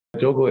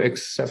Diogo,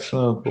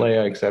 exceptional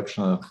player,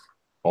 exceptional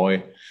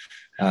boy.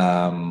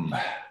 Um,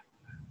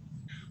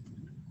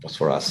 was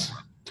for us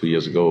 2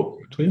 years ago.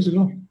 2 years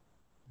ago?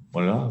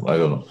 1.5? I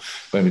don't know.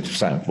 When we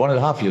signed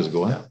 1.5 years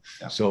ago. Huh?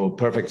 Yeah. So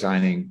perfect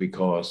signing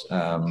because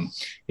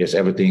he has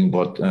everything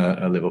what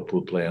a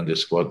Liverpool player in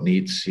this squad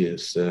needs. He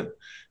has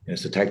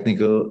the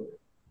technical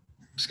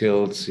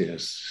skills. He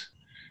has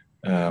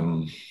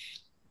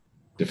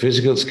the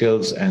physical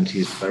skills, and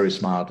he's very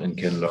smart and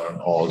can learn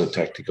all the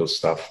tactical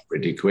stuff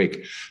pretty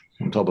quick.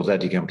 On top of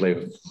that, he can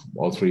play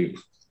all three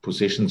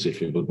positions.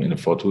 If you put me in a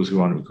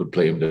 4-2-3-1, we could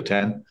play him the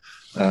 10.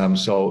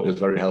 So it's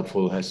very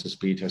helpful, has the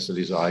speed, has the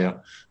desire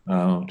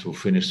to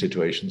finish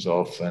situations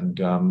off, and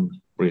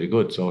really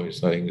good. So I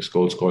think his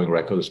goal scoring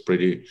record is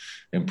pretty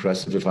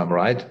impressive, if I'm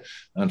right.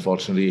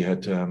 Unfortunately, he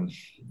had a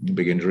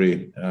big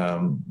injury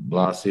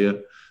last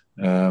year,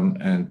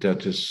 and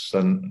that is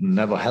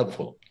never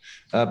helpful.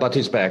 But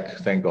he's back,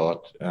 thank God,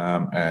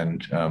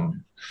 and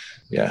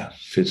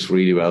fits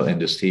really well in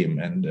this team,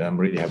 and I'm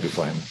really happy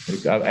for him.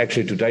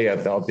 Actually, today I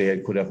thought they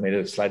could have made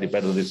a slightly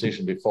better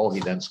decision before he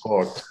then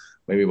scored.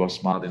 Maybe he was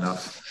smart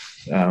enough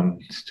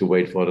to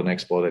wait for the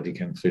next ball that he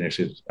can finish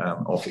it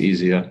off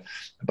easier.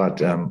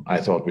 But I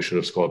thought we should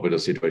have scored with the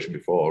situation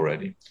before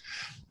already.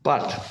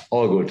 But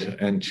all good,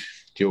 and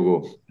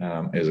Diogo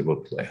is a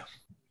good player.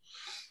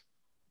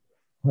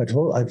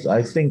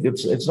 I think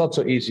it's not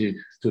so easy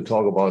to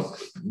talk about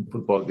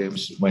football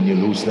games when you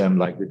lose them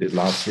like we did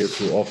last year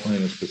too often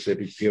in a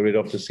specific period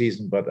of the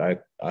season. But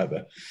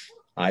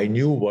I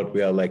knew what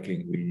we are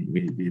lacking.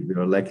 We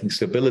were lacking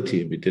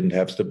stability. We didn't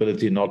have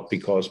stability, not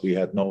because we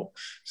had no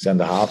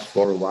centre half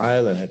for a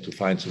while and had to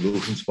find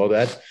solutions for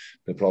that.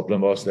 The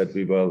problem was that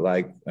we were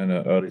like in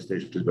an early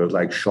stage, we were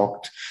like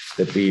shocked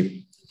that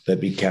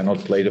we cannot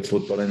play the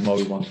football anymore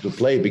we wanted to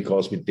play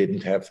because we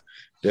didn't have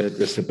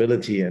the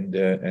stability and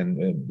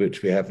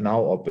which we have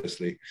now,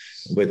 obviously,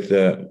 with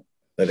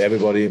that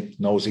everybody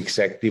knows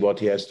exactly what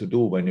he has to do.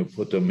 When you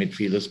put the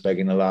midfielders back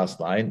in the last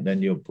line,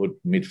 then you put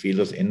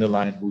midfielders in the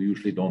line who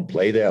usually don't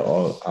play there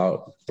or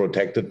are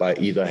protected by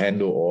either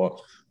Hendo or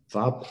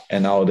Fab,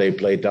 and now they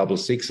play double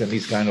six and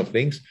these kind of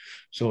things.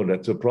 So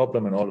that's a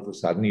problem, and all of a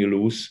sudden you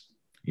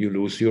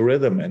lose your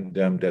rhythm, and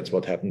that's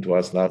what happened to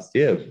us last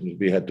year.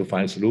 We had to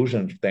find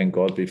solutions. Thank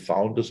God we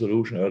found the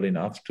solution early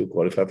enough to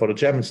qualify for the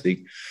Champions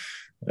League.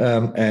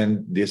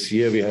 And this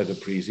year we had a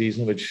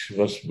preseason, which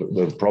was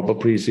a proper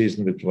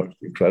preseason, which was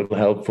incredibly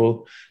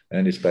helpful,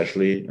 and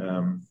especially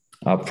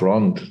up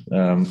front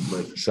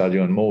with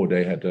Sadio and Mo.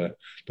 They had the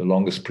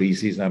longest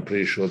preseason, I'm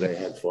pretty sure they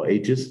had for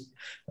ages,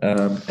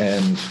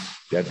 and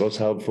that was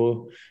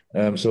helpful.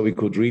 So we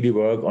could really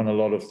work on a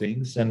lot of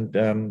things and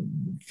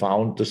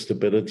found the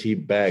stability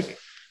back.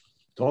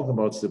 Talking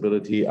about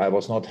stability, I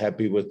was not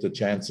happy with the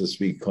chances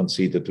we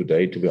conceded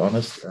today, to be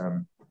honest,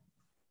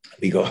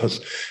 because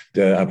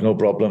I have no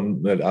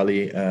problem that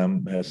Ali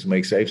has to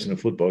make saves in a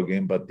football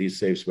game, but these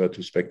saves were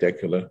too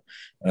spectacular.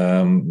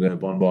 The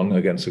 1-1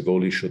 against a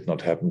goalie should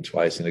not happen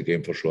twice in a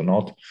game, for sure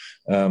not.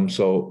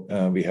 So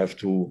we have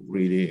to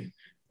really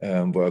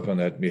work on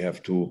that. We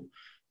have to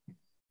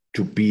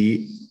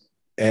be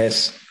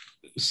as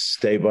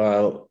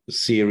stable,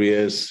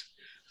 serious,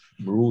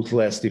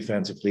 ruthless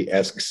defensively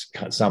as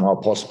somehow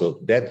possible.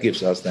 That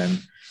gives us then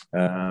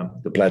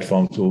the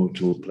platform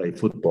to play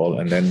football,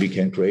 and then we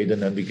can create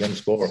and then we can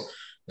score.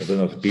 It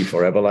will not be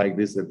forever like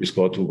this, that we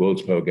score 2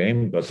 goals per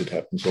game, but it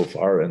happened so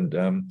far,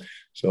 and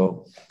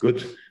so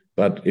good.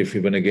 But if we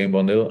win a game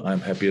 1-0,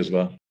 I'm happy as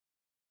well.